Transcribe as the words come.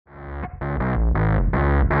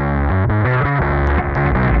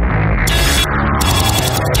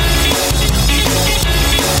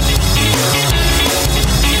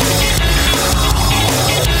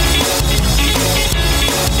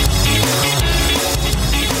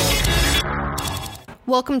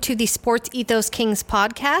Welcome to the Sports Ethos Kings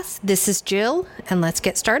podcast. This is Jill, and let's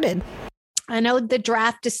get started. I know the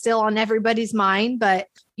draft is still on everybody's mind, but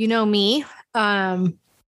you know me.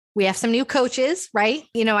 We have some new coaches, right?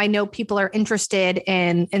 You know, I know people are interested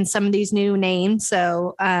in some of these new names.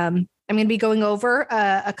 So I'm going to be going over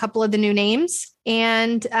a couple of the new names,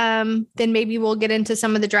 and then maybe we'll get into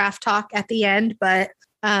some of the draft talk at the end. But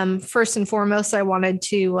first and foremost, I wanted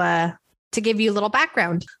to give you a little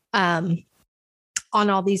background on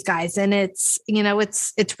all these guys. And it's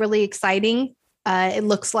really exciting. It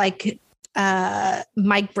looks like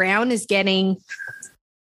Mike Brown is getting,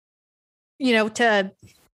 to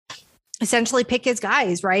essentially pick his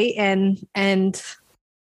guys, right? And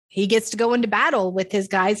he gets to go into battle with his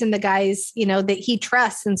guys and the guys, that he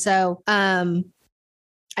trusts. And so I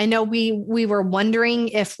know we were wondering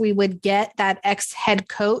if we would get that ex-head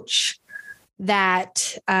coach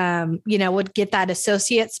that, would get that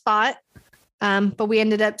associate spot. But we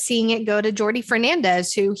ended up seeing it go to Jordi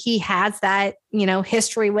Fernandez, who he has that,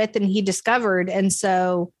 history with and he discovered. And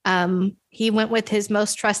so he went with his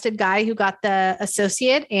most trusted guy who got the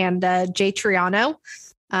associate, and Jay Triano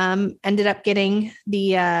ended up getting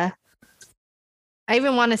the, I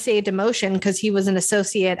even want to say demotion because he was an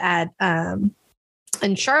associate at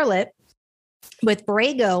in Charlotte with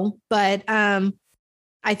Borrego. But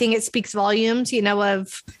I think it speaks volumes,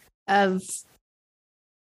 of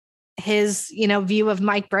his, view of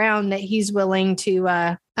Mike Brown, that he's willing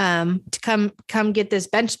to come get this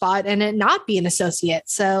bench spot and it not be an associate.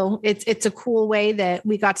 So it's a cool way that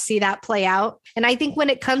we got to see that play out. And I think when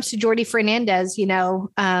it comes to Jordi Fernandez,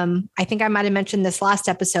 I think I might've mentioned this last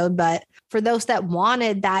episode, but for those that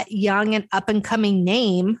wanted that young and up and coming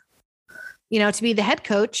name, to be the head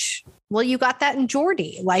coach, well, you got that in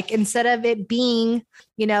Jordi. Like, instead of it being,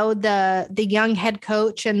 the young head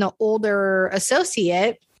coach and the older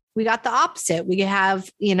associate, we got the opposite. We have,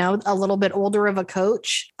 a little bit older of a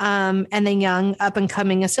coach and the young up and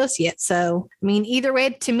coming associate. So, I mean, either way,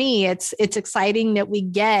 to me, it's exciting that we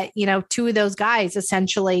get, two of those guys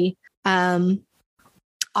essentially on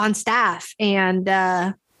staff. And,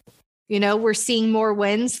 we're seeing more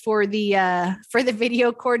wins for the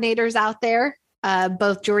video coordinators out there.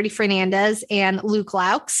 Both Jordi Fernandez and Luke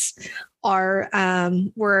Laux were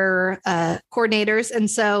coordinators.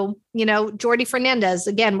 And so, Jordi Fernandez,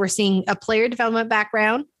 again, we're seeing a player development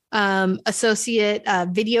background, associate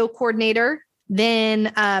video coordinator.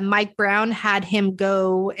 Then Mike Brown had him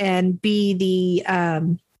go and be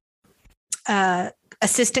the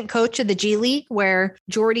assistant coach of the G League, where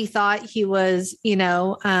Jordi thought he was,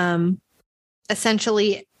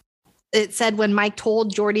 essentially, it said when Mike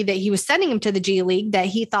told Jordi that he was sending him to the G League, that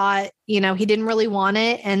he thought, he didn't really want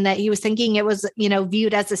it, and that he was thinking it was,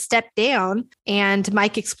 viewed as a step down. And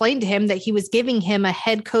Mike explained to him that he was giving him a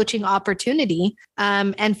head coaching opportunity,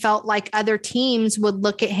 and felt like other teams would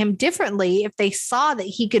look at him differently if they saw that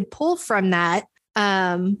he could pull from that.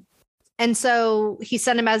 And so he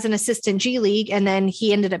sent him as an assistant G League, and then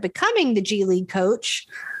he ended up becoming the G League coach.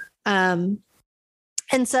 And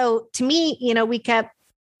so to me, we kept,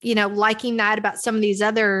 liking that about some of these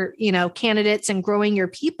other, candidates and growing your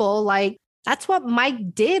people. Like, that's what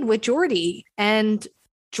Mike did with Jordi. And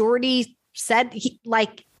Jordi said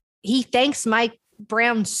he thanks Mike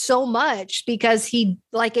Brown so much because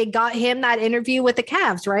it got him that interview with the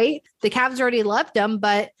Cavs, right? The Cavs already loved him,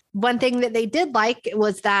 but one thing that they did like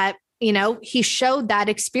was that, he showed that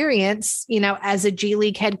experience, as a G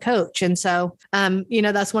League head coach. And so,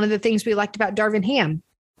 that's one of the things we liked about Darvin Ham,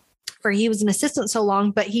 where he was an assistant so long,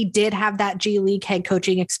 but he did have that G League head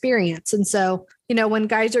coaching experience. And so, when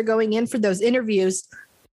guys are going in for those interviews,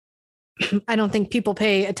 I don't think people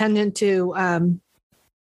pay attention to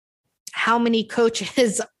how many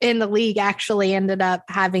coaches in the league actually ended up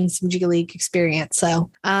having some G League experience. So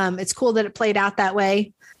it's cool that it played out that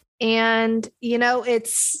way. And,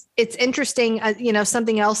 it's interesting,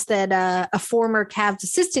 something else that a former Cavs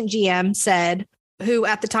assistant GM said, who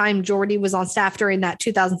at the time Jordi was on staff during that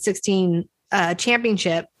 2016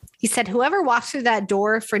 championship. He said, whoever walks through that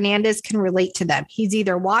door, Fernandez can relate to them. He's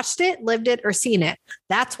either watched it, lived it, or seen it.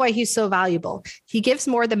 That's why he's so valuable. He gives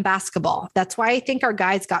more than basketball. That's why I think our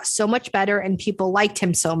guys got so much better and people liked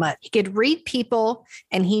him so much. He could read people,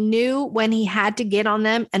 and he knew when he had to get on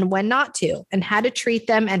them and when not to, and how to treat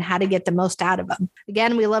them and how to get the most out of them.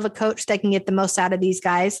 Again, we love a coach that can get the most out of these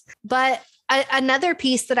guys. But another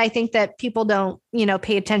piece that I think that people don't,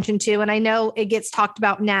 pay attention to, and I know it gets talked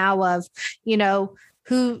about now of,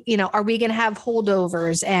 who, are we going to have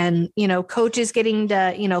holdovers and, coaches getting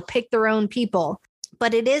to, pick their own people.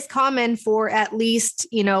 But it is common for at least,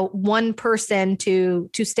 one person to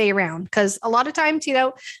stay around, because a lot of times,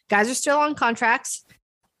 guys are still on contracts.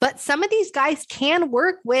 but some of these guys can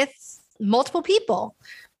work with multiple people.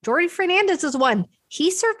 Jordi Fernandez is one.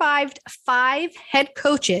 He survived 5 head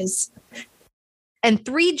coaches and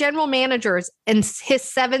 3 general managers in his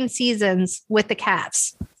 7 seasons with the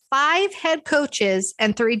Cavs. 5 head coaches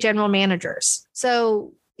and 3 general managers.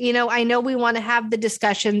 So, I know we want to have the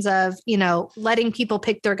discussions of, letting people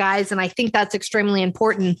pick their guys. And I think that's extremely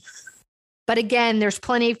important. But again, there's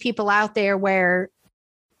plenty of people out there where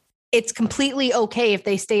it's completely okay if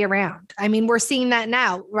they stay around. I mean, we're seeing that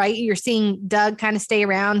now, right? You're seeing Doug kind of stay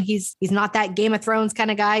around. He's not that Game of Thrones kind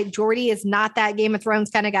of guy. Jordi is not that Game of Thrones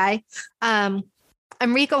kind of guy.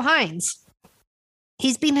 Rico Hines.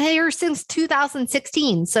 He's been here since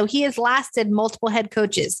 2016. So he has lasted multiple head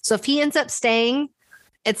coaches. So if he ends up staying,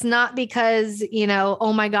 it's not because,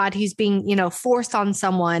 oh my God, he's being, forced on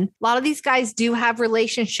someone. A lot of these guys do have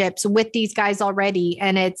relationships with these guys already,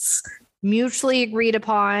 and it's mutually agreed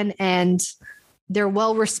upon, and they're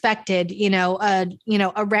well respected,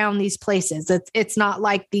 around these places. It's not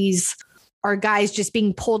like these are guys just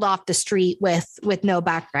being pulled off the street with no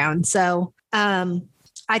background. So,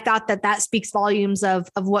 I thought that speaks volumes of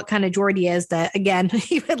what kind of Jordi is, that, again,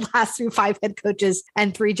 he would last through 5 head coaches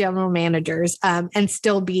and 3 general managers, and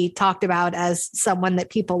still be talked about as someone that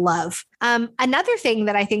people love. Another thing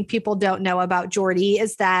that I think people don't know about Jordi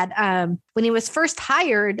is that when he was first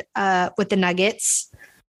hired with the Nuggets,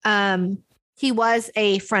 he was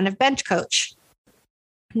a front of bench coach.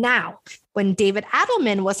 Now, when David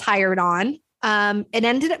Adelman was hired on, it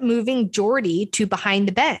ended up moving Jordi to behind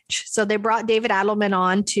the bench. So they brought David Adelman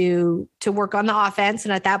on to work on the offense.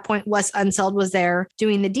 And at that point, Wes Unseld was there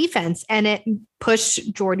doing the defense, and it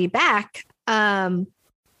pushed Jordi back.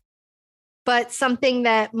 But something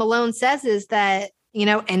that Malone says is that,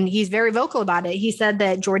 and he's very vocal about it. He said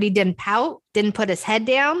that Jordi didn't pout, didn't put his head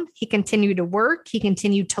down. He continued to work. He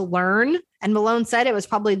continued to learn. And Malone said it was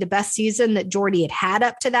probably the best season that Jordi had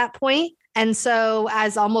up to that point. And so,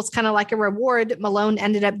 as almost kind of like a reward, Malone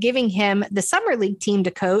ended up giving him the summer league team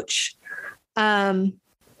to coach.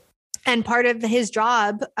 And part of his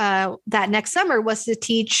job that next summer was to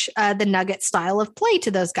teach the Nugget style of play to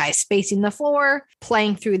those guys, spacing the floor,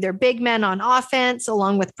 playing through their big men on offense,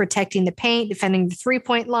 along with protecting the paint, defending the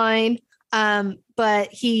 3-point line. But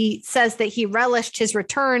he says that he relished his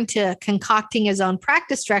return to concocting his own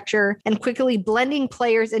practice structure and quickly blending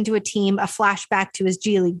players into a team, a flashback to his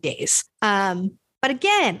G League days. But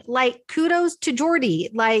again, kudos to Jordi.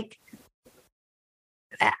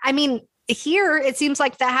 Here it seems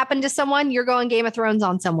like that happened to someone, you're going Game of Thrones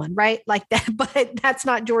on someone, right? Like that, but that's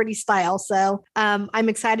not Jordi's style. So I'm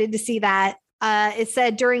excited to see that. It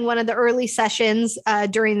said during one of the early sessions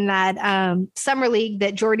during that summer league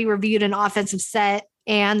that Jordi reviewed an offensive set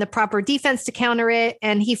and the proper defense to counter it.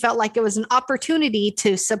 And he felt like it was an opportunity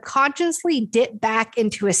to subconsciously dip back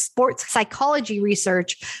into his sports psychology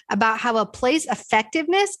research about how a play's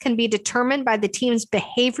effectiveness can be determined by the team's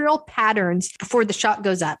behavioral patterns before the shot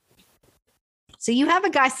goes up. So you have a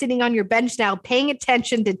guy sitting on your bench now paying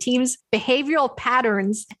attention to teams' behavioral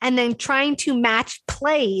patterns and then trying to match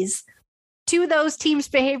plays to those teams'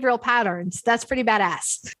 behavioral patterns. That's pretty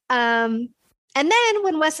badass. And then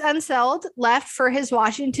when Wes Unseld left for his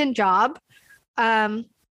Washington job,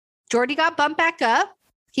 Jordi got bumped back up.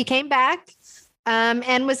 He came back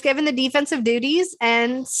and was given the defensive duties,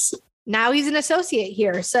 and now he's an associate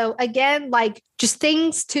here. So again, just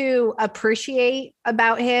things to appreciate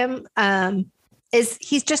about him is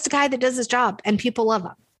he's just a guy that does his job and people love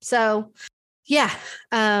him. So yeah.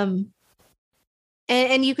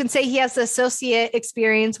 And you can say he has associate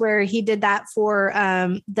experience where he did that for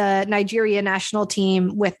the Nigeria national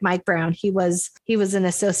team with Mike Brown. He was an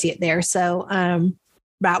associate there. So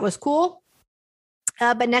that was cool.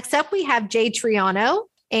 But next up, we have Jay Triano.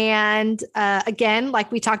 And again,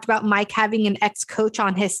 like we talked about Mike having an ex-coach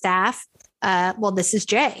on his staff. This is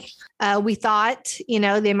Jay. We thought,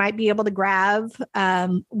 they might be able to grab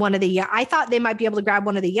I thought they might be able to grab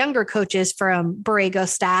one of the younger coaches from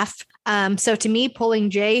Borrego's staff. So to me, pulling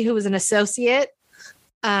Jay, who was an associate,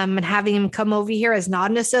 and having him come over here as not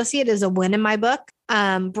an associate is a win in my book.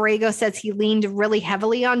 Borrego says he leaned really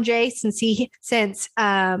heavily on Jay since he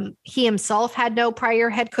himself had no prior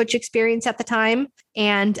head coach experience at the time,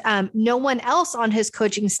 and no one else on his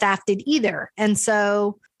coaching staff did either. And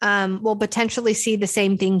so we'll potentially see the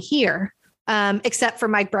same thing here, except for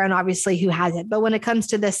Mike Brown, obviously, who has it. But when it comes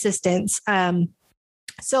to the assistants,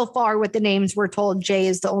 so far with the names, we're told Jay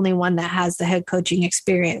is the only one that has the head coaching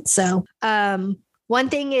experience. So One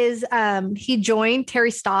thing is he joined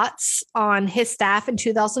Terry Stotts on his staff in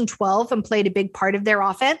 2012 and played a big part of their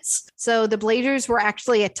offense. So the Blazers were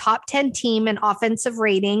actually a top 10 team in offensive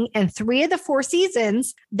rating in 3 of the 4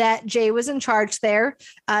 seasons that Jay was in charge there.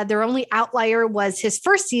 Their only outlier was his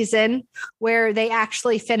first season where they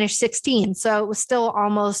actually finished 16. So it was still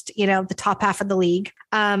almost, the top half of the league.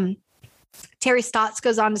 Terry Stotts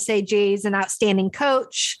goes on to say Jay's an outstanding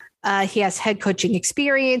coach. He has head coaching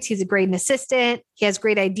experience. He's a great assistant. He has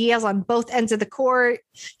great ideas on both ends of the court.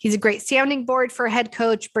 He's a great sounding board for a head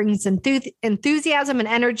coach, brings enthusiasm and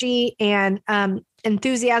energy and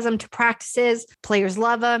enthusiasm to practices. Players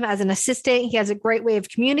love him. As an assistant, he has a great way of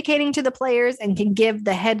communicating to the players and can give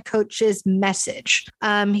the head coach's message.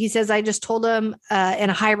 He says, I just told him in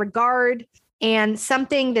a high regard. And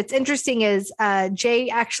something that's interesting is Jay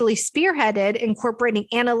actually spearheaded incorporating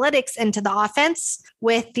analytics into the offense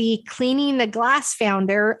with the Cleaning the Glass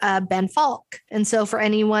founder, Ben Falk. And so for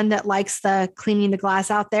anyone that likes the Cleaning the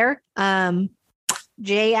Glass out there,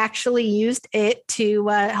 Jay actually used it to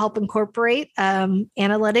help incorporate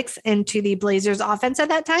analytics into the Blazers offense at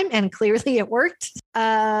that time. And clearly it worked.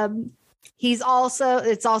 It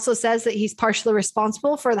also says that he's partially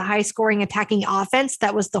responsible for the high scoring attacking offense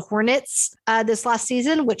that was the Hornets this last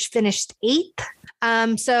season, which finished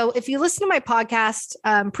 8th. So if you listen to my podcast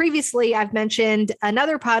previously, I've mentioned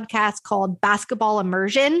another podcast called Basketball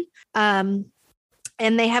Immersion. And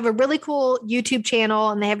they have a really cool YouTube channel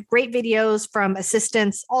and they have great videos from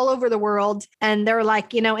assistants all over the world. And they're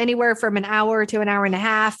like, anywhere from an hour to an hour and a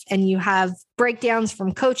half. And you have breakdowns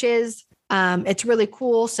from coaches. It's really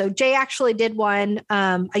cool. So Jay actually did one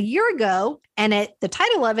a year ago, and the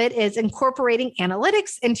title of it is Incorporating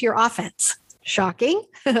Analytics into Your Offense. Shocking.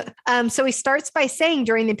 So he starts by saying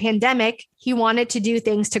during the pandemic, he wanted to do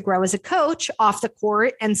things to grow as a coach off the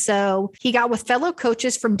court. And so he got with fellow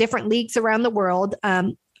coaches from different leagues around the world,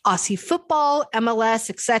 Aussie football, MLS,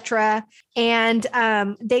 etc. And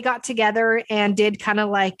they got together and did kind of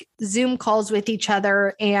like Zoom calls with each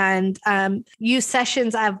other and use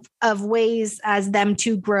sessions of ways as them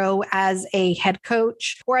to grow as a head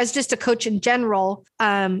coach or as just a coach in general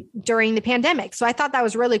during the pandemic. So I thought that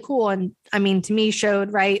was really cool. And I mean, to me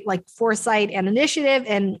showed like foresight and initiative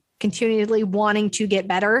and continually wanting to get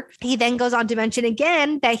better. He then goes on to mention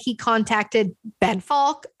again that he contacted Ben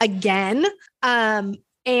Falk again.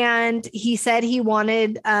 And he said he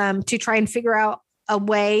wanted to try and figure out a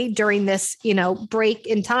way during this, break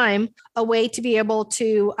in time, a way to be able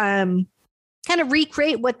to kind of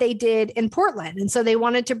recreate what they did in Portland. And so they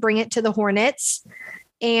wanted to bring it to the Hornets.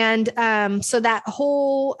 And so that the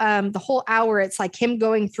whole hour, it's like him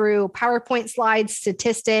going through PowerPoint slides,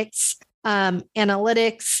 statistics,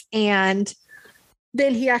 analytics, and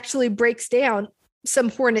then he actually breaks down some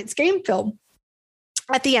Hornets game film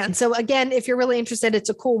at the end. So again, if you're really interested, it's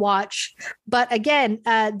a cool watch. But again,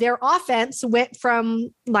 their offense went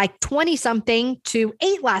from like 20 something to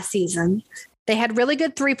 8 last season. They had really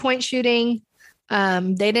good 3-point shooting.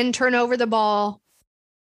 They didn't turn over the ball.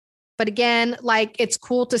 But again, it's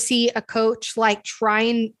cool to see a coach try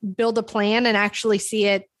and build a plan and actually see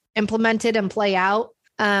it implemented and play out.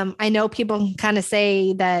 I know people kind of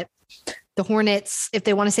say that the Hornets, if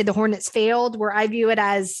they want to say the Hornets failed, where I view it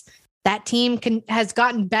as that team has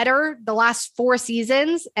gotten better the last 4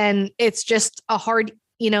 seasons, and it's just a hard,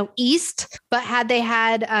 East. But had they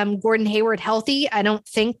had Gordon Hayward healthy, I don't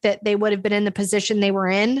think that they would have been in the position they were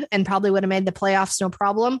in, and probably would have made the playoffs no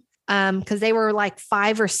problem. Because they were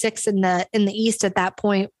 5 or 6 in the East at that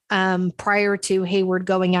point prior to Hayward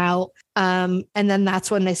going out, and then that's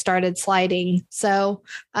when they started sliding. So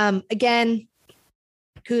again,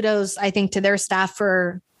 kudos, I think, to their staff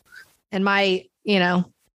for, in my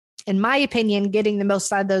opinion, getting the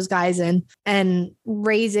most out of those guys and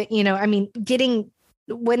raising,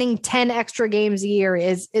 winning 10 extra games a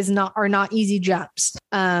year are not easy jumps.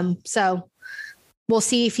 So we'll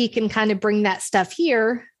see if he can kind of bring that stuff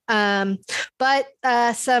here. But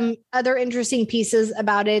some other interesting pieces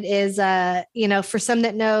about it is, for some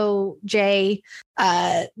that know Jay,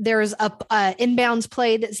 there's a inbounds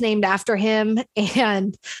play that's named after him.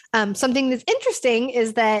 And something that's interesting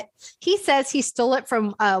is that he says he stole it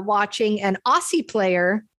from watching an Aussie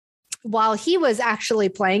player while he was actually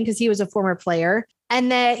playing, because he was a former player,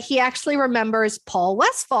 and that he actually remembers Paul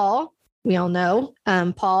Westphal. We all know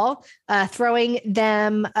Paul throwing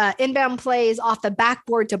them inbound plays off the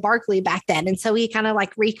backboard to Barkley back then. And so he kind of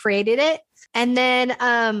recreated it. And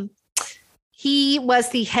then he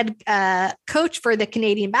was the head coach for the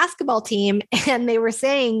Canadian basketball team. And they were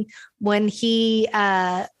saying when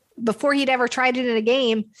before he'd ever tried it in a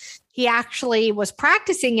game, he actually was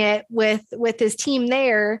practicing it with his team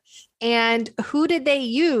there. And who did they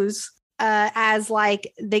use as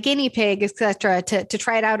like the guinea pig, etc., to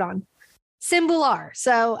try it out on? Sim Bhullar.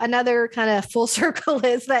 So another kind of full circle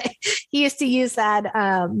is that he used to use that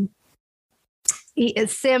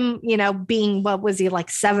Sim, being, what was he, like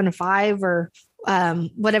 7'5" or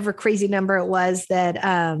whatever crazy number it was,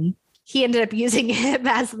 that he ended up using him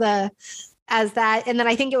as that. And then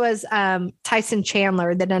I think it was Tyson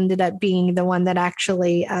Chandler that ended up being the one that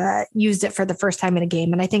actually used it for the first time in a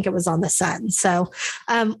game. And I think it was on the Sun. So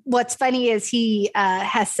what's funny is he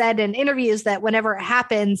has said in interviews that whenever it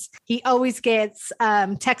happens, he always gets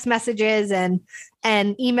text messages and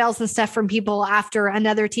emails and stuff from people after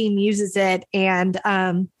another team uses it. And,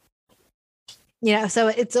 so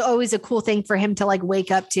it's always a cool thing for him to like wake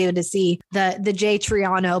up to see the Jay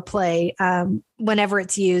Triano play whenever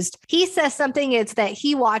it's used. He says something, it's that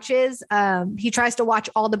he he tries to watch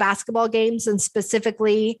all the basketball games, and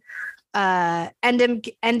specifically end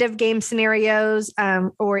of game scenarios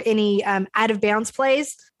or any out of bounds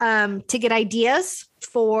plays to get ideas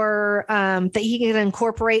for that he can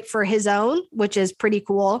incorporate for his own, which is pretty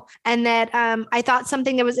cool. And that I thought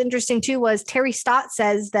something that was interesting too was Terry Stott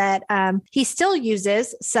says that he still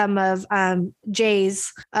uses some of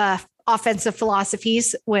Jay's offensive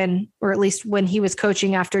philosophies or at least when he was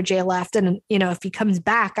coaching after Jay left. And, if he comes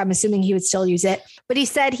back, I'm assuming he would still use it. But he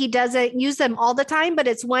said he doesn't use them all the time, but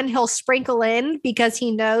it's when he'll sprinkle in because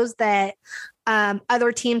he knows that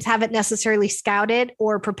other teams haven't necessarily scouted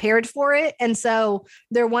or prepared for it. And so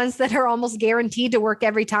they're ones that are almost guaranteed to work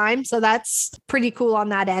every time. So that's pretty cool on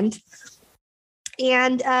that end.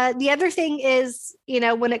 And the other thing is,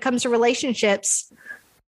 when it comes to relationships,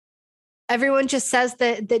 everyone just says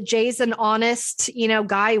that Jay's an honest,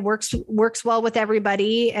 guy, works well with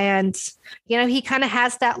everybody. And, he kind of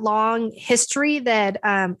has that long history that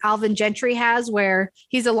Alvin Gentry has, where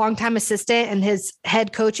he's a longtime assistant and his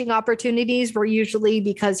head coaching opportunities were usually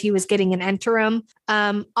because he was getting an interim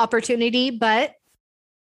opportunity. But,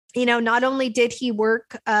 not only did he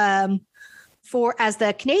work as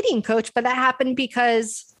the Canadian coach, but that happened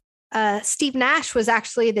because Steve Nash was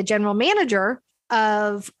actually the general manager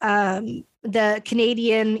of the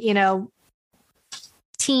Canadian,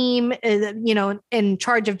 team, in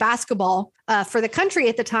charge of basketball for the country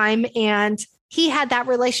at the time. And he had that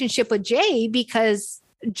relationship with Jay because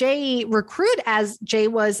Jay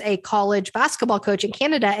was a college basketball coach in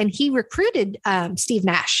Canada, and he recruited Steve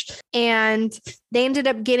Nash. And they ended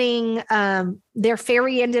up getting their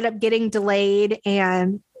ferry ended up getting delayed,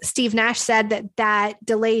 and Steve Nash said that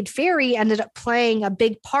delayed ferry ended up playing a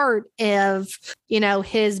big part of,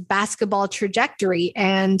 his basketball trajectory.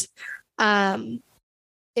 And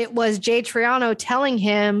it was Jay Triano telling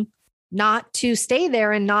him not to stay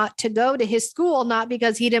there and not to go to his school, not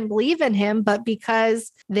because he didn't believe in him, but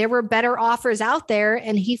because there were better offers out there.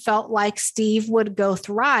 And he felt like Steve would go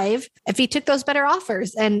thrive if he took those better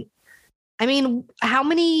offers. And I mean, how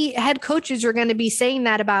many head coaches are going to be saying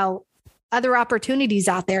that about other opportunities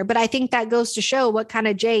out there? But I think that goes to show what kind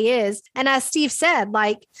of Jay is. And as Steve said,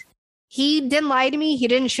 like, he didn't lie to me. He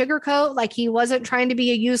didn't sugarcoat. Like, he wasn't trying to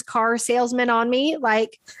be a used car salesman on me.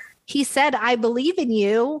 Like, he said, I believe in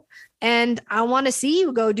you and I want to see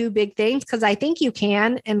you go do big things because I think you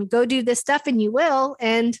can, and go do this stuff and you will.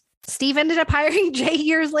 And Steve ended up hiring Jay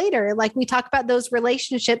years later. Like, we talk about those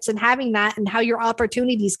relationships and having that and how your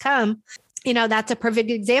opportunities come. That's a perfect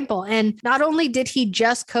example. And not only did he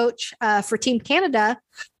just coach for Team Canada,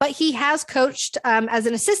 but he has coached as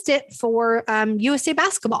an assistant for USA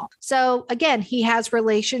Basketball. So again, he has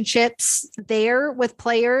relationships there with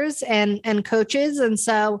players and coaches. And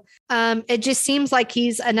so it just seems like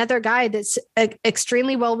he's another guy that's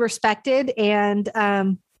extremely well respected and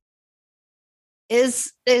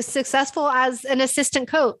is successful as an assistant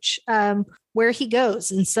coach where he goes.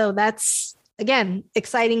 And so that's, again,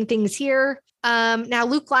 exciting things here. Now,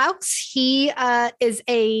 Luke Laux, he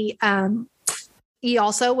he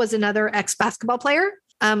also was another ex-basketball player,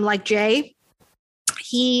 like Jay.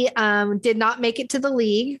 He did not make it to the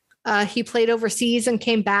league. He played overseas and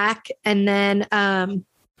came back. And then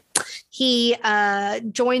he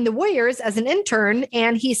joined the Warriors as an intern.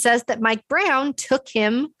 And he says that Mike Brown took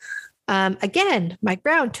him Mike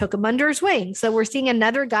Brown took him under his wing. So we're seeing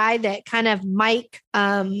another guy that kind of Mike,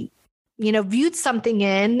 viewed something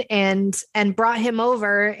in and brought him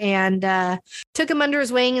over and took him under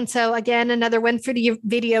his wing. And so again, another win for the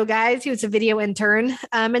video guys. He was a video intern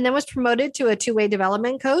and then was promoted to a two-way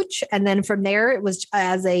development coach. And then from there, it was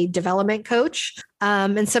as a development coach.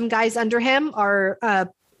 And some guys under him are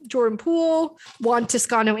Jordan Poole, Juan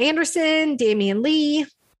Toscano Anderson, Damian Lee.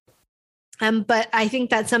 But I think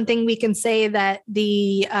that's something we can say that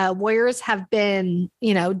the Warriors have been,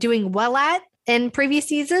 doing well at in previous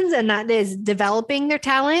seasons, and that is developing their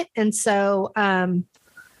talent. And so,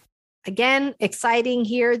 again, exciting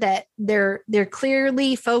here that they're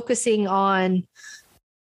clearly focusing on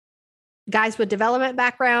guys with development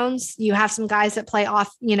backgrounds. You have some guys that play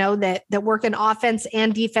off, that work in offense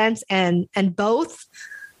and defense and both.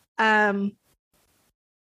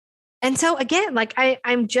 And so again, like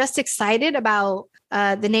I'm just excited about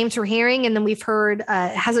the names we're hearing. And then we've heard,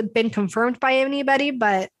 it hasn't been confirmed by anybody,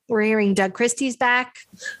 but we're hearing Doug Christie's back.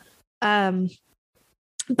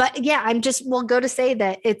 But yeah, we'll go to say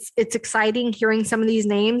that it's exciting hearing some of these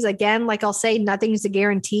names. Again, like I'll say, nothing's a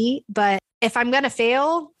guarantee, but if I'm going to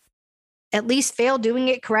fail, at least fail doing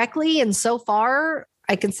it correctly. And so far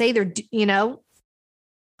I can say they're,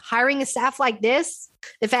 hiring a staff like this.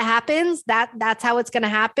 If it happens, that's how it's going to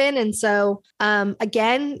happen. And so,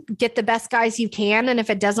 again, get the best guys you can. And if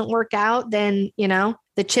it doesn't work out, then,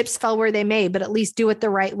 the chips fell where they may, but at least do it the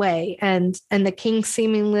right way. And the Kings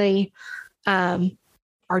seemingly,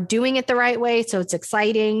 are doing it the right way. So it's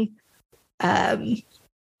exciting. I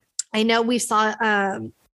know we saw,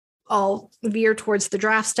 I'll veer towards the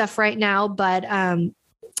draft stuff right now, but,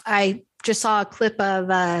 I just saw a clip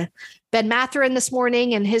of, Ben Mathurin this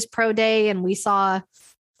morning and his pro day. And we saw,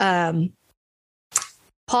 Paul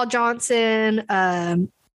Johnson,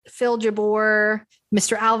 Phil Jabor,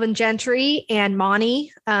 Mr. Alvin Gentry, and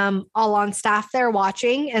Monty, all on staff there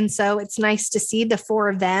watching. And so it's nice to see the four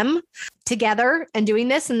of them together and doing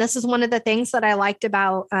this. And this is one of the things that I liked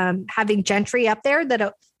about having Gentry up there,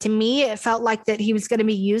 that to me, it felt like that he was going to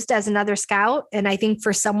be used as another scout. And I think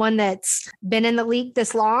for someone that's been in the league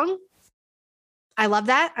this long, I love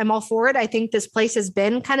that. I'm all for it. I think this place has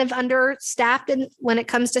been kind of understaffed when it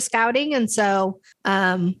comes to scouting. And so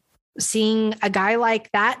seeing a guy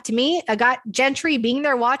like that, to me, Gentry being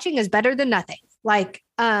there watching is better than nothing. Like,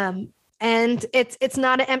 and it's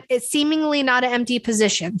seemingly not an empty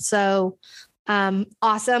position. So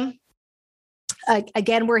awesome.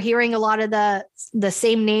 Again, we're hearing a lot of the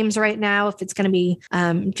same names right now. If it's going to be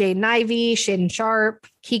Jaden Ivey, Shaden Sharp,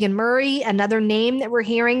 Keegan Murray, another name that we're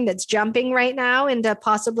hearing that's jumping right now into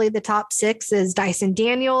possibly the top 6 is Dyson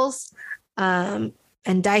Daniels. And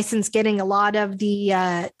Dyson's getting a lot of the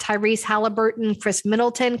Tyrese Halliburton, Chris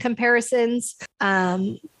Middleton comparisons.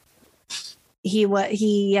 He was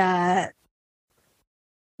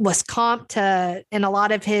comped to, in a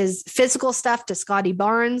lot of his physical stuff, to Scotty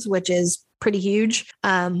Barnes, which is pretty huge.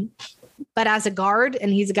 But as a guard,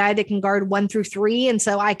 and he's a guy that can guard 1 through 3. And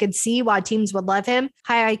so I could see why teams would love him.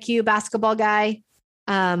 High IQ basketball guy,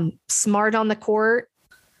 smart on the court,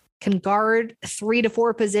 can guard 3 to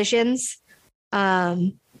 4 positions.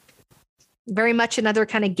 Very much another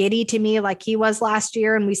kind of Giddy to me, like he was last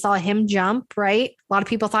year. And we saw him jump, right? A lot of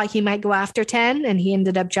people thought he might go after 10 and he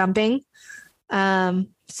ended up jumping.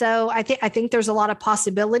 So I think there's a lot of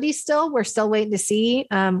possibilities still. We're still waiting to see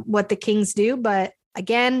what the Kings do. But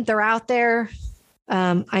again, they're out there.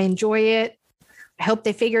 I enjoy it. I hope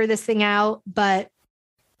they figure this thing out. But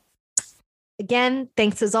again,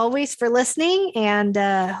 thanks as always for listening. And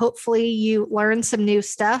hopefully you learn some new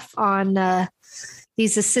stuff on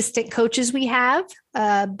these assistant coaches we have.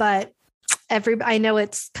 But I know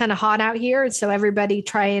it's kind of hot out here. So everybody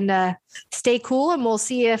trying to stay cool. And we'll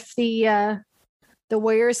see if the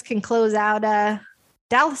Warriors can close out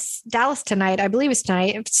Dallas tonight. I believe it's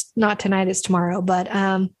tonight. If it's not tonight, it's tomorrow. But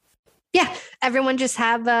yeah, everyone just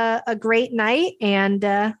have a great night and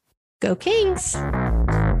go Kings.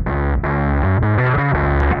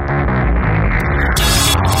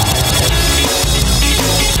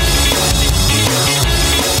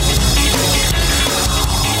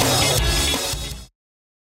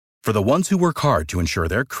 For the ones who work hard to ensure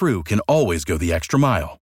their crew can always go the extra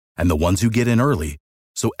mile, and the ones who get in early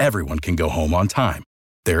so everyone can go home on time,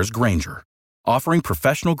 there's Grainger, offering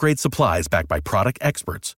professional-grade supplies backed by product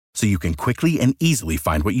experts so you can quickly and easily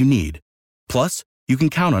find what you need. Plus, you can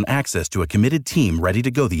count on access to a committed team ready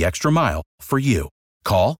to go the extra mile for you.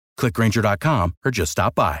 Call, click Grainger.com, or just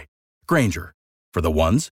stop by. Grainger, for the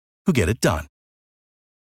ones who get it done.